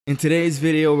In today's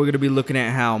video, we're going to be looking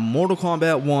at how Mortal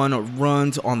Kombat 1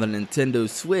 runs on the Nintendo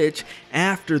Switch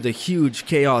after the huge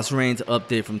Khaos Reigns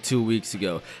update from 2 weeks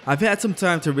ago. I've had some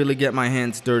time to really get my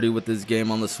hands dirty with this game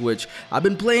on the Switch. I've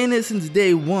been playing it since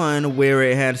day one where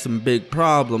it had some big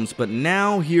problems, but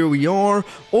now here we are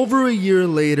over a year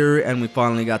later and we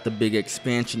finally got the big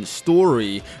expansion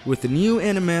story with the new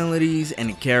animalities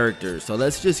and characters. So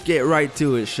let's just get right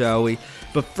to it, shall we?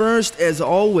 But first, as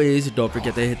always, don't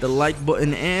forget to hit the like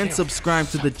button and subscribe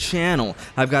to the channel.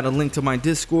 I've got a link to my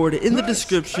Discord in the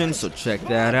description, so check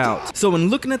that out. So when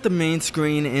looking at the main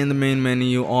screen and the main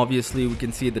menu, obviously we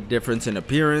can see the difference in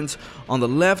appearance. On the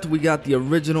left, we got the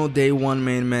original day one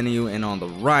main menu, and on the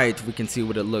right, we can see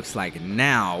what it looks like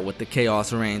now with the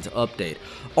Khaos Reigns update.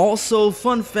 Also,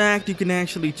 fun fact, you can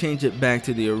actually change it back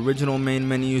to the original main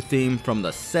menu theme from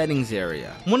the settings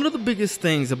area. One of the biggest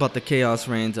things about the Khaos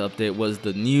Reigns update was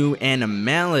the new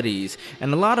animalities,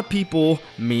 and a lot of people,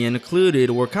 me included,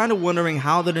 were kind of wondering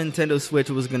how the Nintendo Switch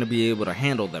was going to be able to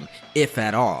handle them, if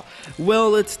at all.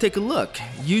 Well, let's take a look.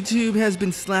 YouTube has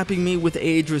been slapping me with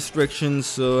age restrictions,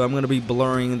 so I'm going to be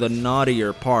blurring the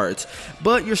naughtier parts,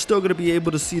 but you're still going to be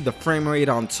able to see the frame rate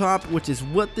on top, which is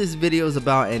what this video is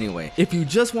about anyway. If you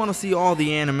just want to see all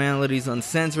the animalities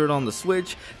uncensored on the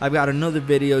Switch, I've got another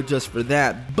video just for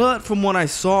that. But from what I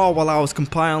saw while I was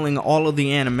compiling all of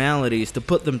the animalities to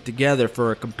put them together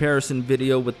for a comparison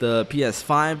video with the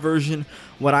PS5 version,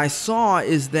 what I saw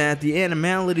is that the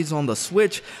animalities on the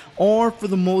Switch are for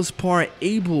the most part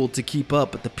able to keep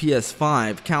up with the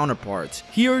PS5 counterparts.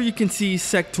 Here you can see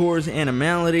Sector's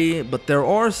animality, but there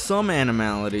are some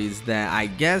animalities that I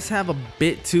guess have a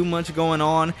bit too much going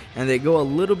on and they go a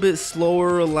little bit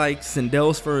slower, like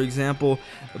Sindel's for example,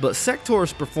 but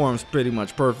Sector's performs pretty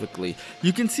much perfectly.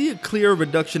 You can see a clear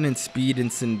reduction in speed in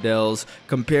Sindel's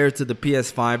compared to the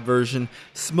PS5 version.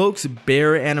 Smoke's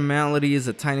bear animality is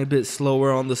a tiny bit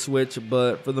slower on the Switch,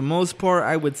 but for the most part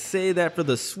I would say that for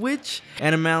the Switch,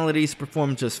 animalities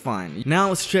perform just fine. Now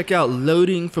let's check out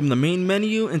loading from the main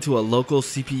menu into a local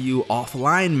CPU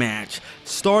offline match,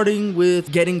 starting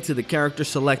with getting to the character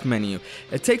select menu.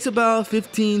 It takes about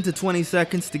 15 to 20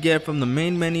 seconds to get from the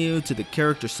main menu to the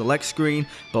character select screen,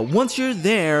 but once you're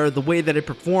there, the way that it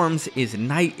performs is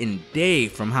night and day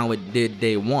from how it did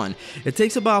day one. It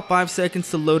takes about 5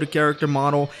 seconds to load a character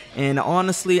model, and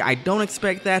honestly I don't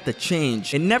expect that to change.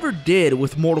 It never did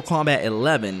with Mortal Kombat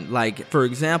 11. Like, for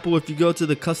example, if you go to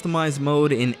the customized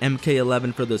mode in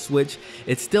MK1 for the Switch,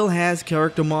 it still has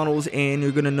character models, and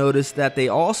you're gonna notice that they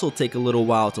also take a little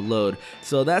while to load.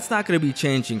 So that's not gonna be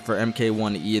changing for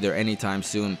MK1 either anytime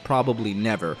soon, probably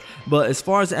never. But as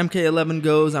far as MK11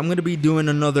 goes, I'm gonna be doing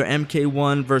another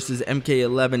MK1 versus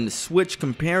MK11 Switch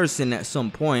comparison at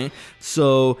some point,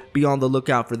 so be on the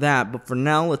lookout for that. But for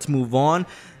now, let's move on.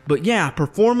 But yeah,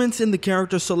 performance in the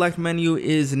character select menu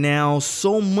is now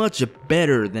so much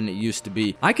better than it used to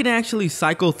be. I can actually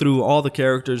cycle through all the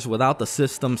characters without the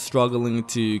system struggling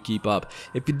to keep up.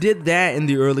 If you did that in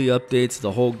the early updates,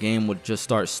 the whole game would just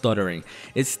start stuttering.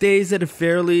 It stays at a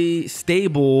fairly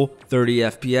stable 30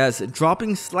 FPS,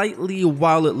 dropping slightly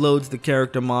while it loads the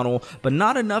character model, but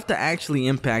not enough to actually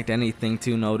impact anything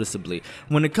too noticeably.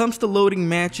 When it comes to loading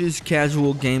matches,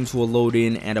 casual games will load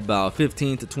in at about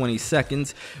 15 to 20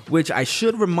 seconds, which I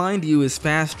should remind you is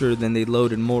faster than they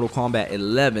load in Mortal Kombat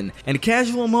 11, and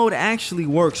casual mode actually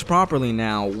works properly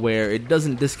now where it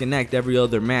doesn't disconnect every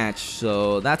other match,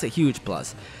 so that's a huge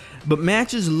plus. But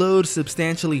matches load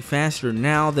substantially faster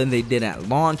now than they did at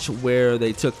launch, where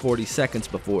they took 40 seconds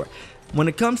before. When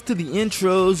it comes to the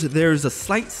intros, there's a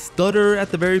slight stutter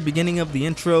at the very beginning of the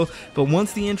intro, but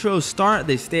once the intros start,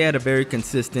 they stay at a very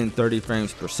consistent 30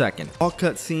 frames per second. All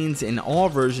cutscenes in all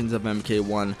versions of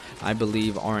MK1, I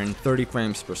believe, are in 30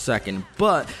 frames per second,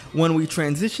 but when we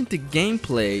transition to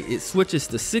gameplay, it switches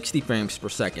to 60 frames per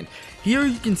second. Here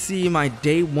you can see my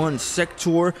day one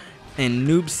Sector, and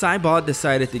Noob Saibot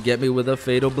decided to get me with a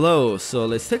fatal blow, so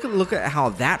let's take a look at how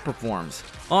that performs.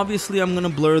 Obviously I'm gonna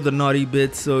blur the naughty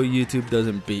bits so YouTube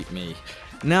doesn't beat me.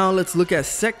 Now let's look at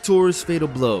Sector's fatal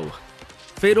blow.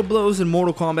 Fatal blows in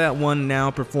Mortal Kombat 1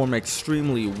 now perform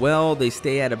extremely well. They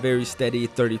stay at a very steady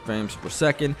 30 frames per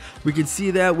second. We can see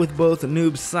that with both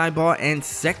Noob Saibot and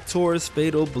Sector's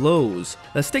fatal blows.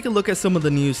 Let's take a look at some of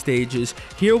the new stages.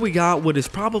 Here we got what is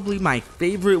probably my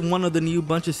favorite one of the new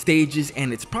bunch of stages,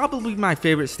 and it's probably my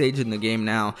favorite stage in the game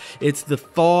now. It's the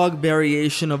fog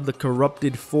variation of the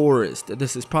corrupted forest.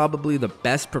 This is probably the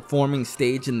best performing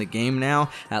stage in the game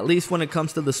now, at least when it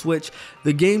comes to the Switch.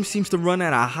 The game seems to run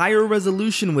at a higher resolution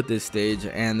resolution with this stage,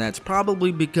 and that's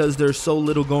probably because there's so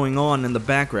little going on in the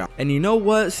background. And you know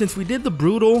what, since we did the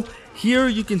brutal, here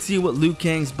you can see what Liu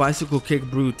Kang's bicycle kick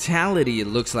brutality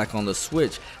looks like on the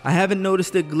Switch. I haven't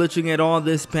noticed it glitching at all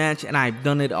this patch, and I've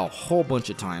done it a whole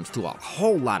bunch of times to a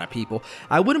whole lot of people.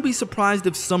 I wouldn't be surprised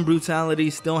if some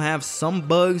brutalities still have some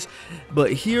bugs,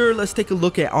 but here let's take a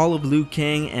look at all of Liu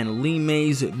Kang and Li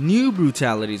Mei's new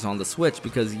brutalities on the Switch,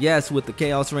 because yes, with the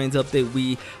Khaos Reigns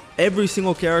update, every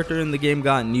single character in the game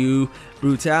got new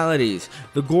brutalities.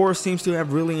 The gore seems to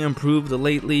have really improved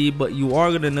lately, but you are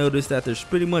going to notice that there's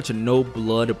pretty much no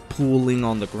blood pooling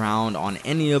on the ground on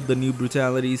any of the new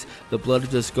brutalities. The blood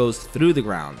just goes through the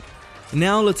ground.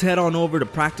 Now let's head on over to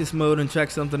practice mode and check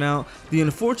something out. The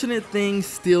unfortunate thing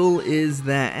still is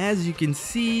that, as you can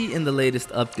see in the latest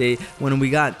update, when we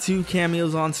got 2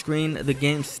 cameos on screen, the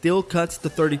game still cuts to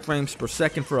 30 frames per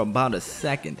second for about a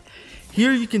second.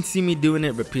 Here you can see me doing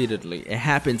it repeatedly. It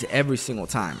happens every single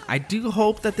time. I do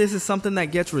hope that this is something that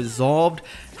gets resolved.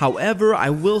 However, I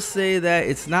will say that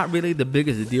it's not really the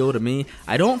biggest deal to me.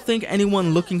 I don't think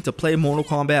anyone looking to play Mortal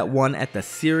Kombat 1 at the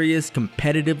serious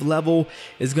competitive level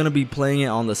is going to be playing it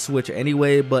on the Switch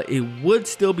anyway, but it would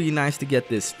still be nice to get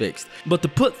this fixed. But to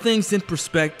put things in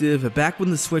perspective, back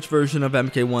when the Switch version of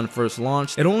MK1 first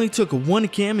launched, it only took 1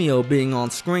 cameo being on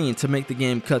screen to make the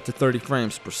game cut to 30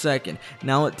 frames per second.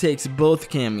 Now it takes both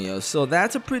cameos, so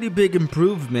that's a pretty big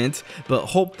improvement, but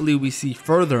hopefully we see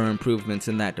further improvements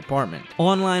in that department.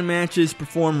 Online matches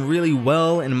perform really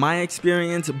well in my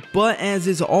experience, but as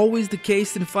is always the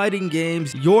case in fighting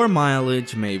games, your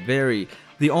mileage may vary.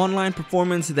 The online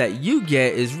performance that you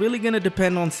get is really going to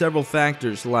depend on several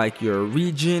factors like your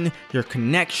region, your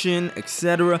connection,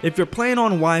 etc. If you're playing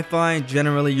on Wi-Fi,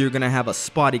 generally you're going to have a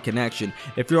spotty connection.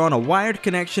 If you're on a wired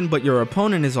connection but your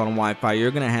opponent is on Wi-Fi,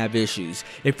 you're going to have issues.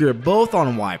 If you're both on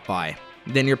Wi-Fi,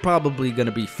 then you're probably going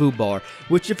to be foobar,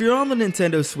 which if you're on the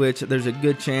Nintendo Switch, there's a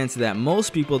good chance that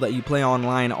most people that you play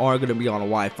online are going to be on a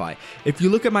Wi-Fi. If you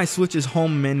look at my Switch's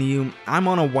home menu, I'm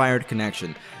on a wired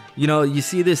connection. You know, you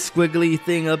see this squiggly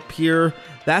thing up here?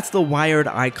 That's the wired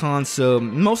icon, so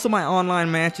most of my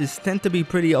online matches tend to be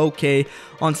pretty okay.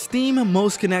 On Steam,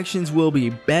 most connections will be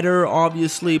better,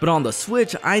 obviously, but on the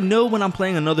Switch, I know when I'm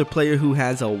playing another player who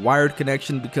has a wired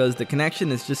connection because the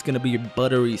connection is just going to be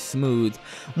buttery smooth.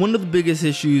 One of the biggest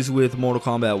issues with Mortal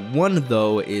Kombat 1,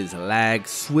 though, is lag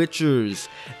switchers.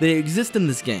 They exist in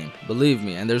this game, believe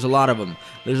me, and there's a lot of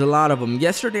them.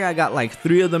 Yesterday, I got like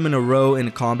 3 of them in a row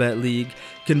in Combat League.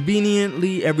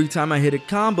 Conveniently, every time I hit a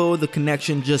combo, the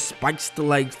connection just spikes to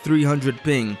like 300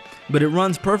 ping. But it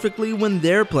runs perfectly when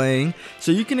they're playing,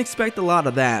 so you can expect a lot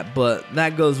of that, but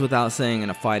that goes without saying in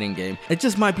a fighting game. It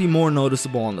just might be more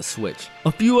noticeable on the Switch.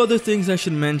 A few other things I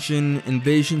should mention: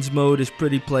 Invasions mode is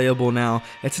pretty playable now.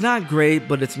 It's not great,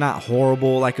 but it's not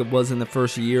horrible like it was in the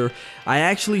first year. I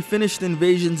actually finished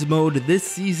Invasions mode this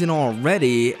season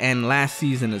already, and last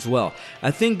season as well.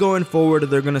 I think going forward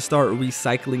they're going to start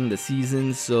recycling the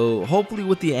seasons, so hopefully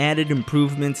with the added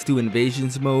improvements to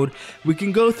Invasions mode, we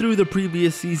can go through the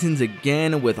previous seasons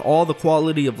again with all the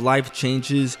quality of life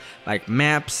changes like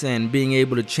maps and being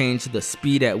able to change the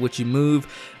speed at which you move.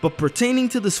 But pertaining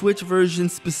to the Switch version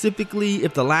specifically,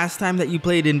 if the last time that you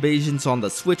played Invasions on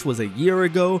the Switch was a year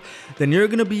ago, then you're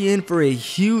going to be in for a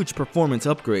huge performance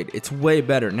upgrade. It's way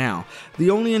better now.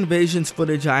 The only Invasions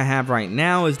footage I have right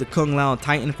now is the Kung Lao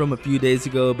Titan from a few days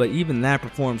ago, but even that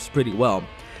performs pretty well,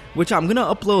 which I'm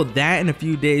gonna upload that in a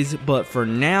few days. But for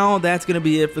now, that's gonna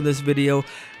be it for this video.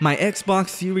 My Xbox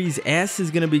Series S is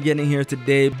gonna be getting here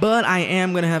today, but I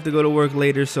am gonna have to go to work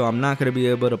later, so I'm not gonna be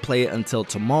able to play it until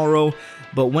tomorrow.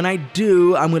 But when I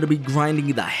do, I'm gonna be grinding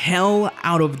the hell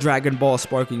out of Dragon Ball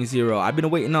Sparking Zero. I've been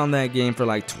waiting on that game for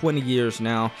like 20 years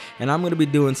now, and I'm gonna be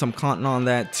doing some content on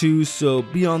that too, so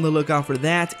be on the lookout for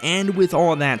that. And with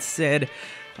all that said,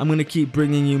 I'm going to keep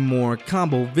bringing you more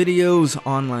combo videos,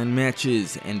 online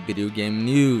matches, and video game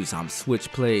news. I'm Switch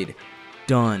Played.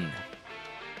 Done.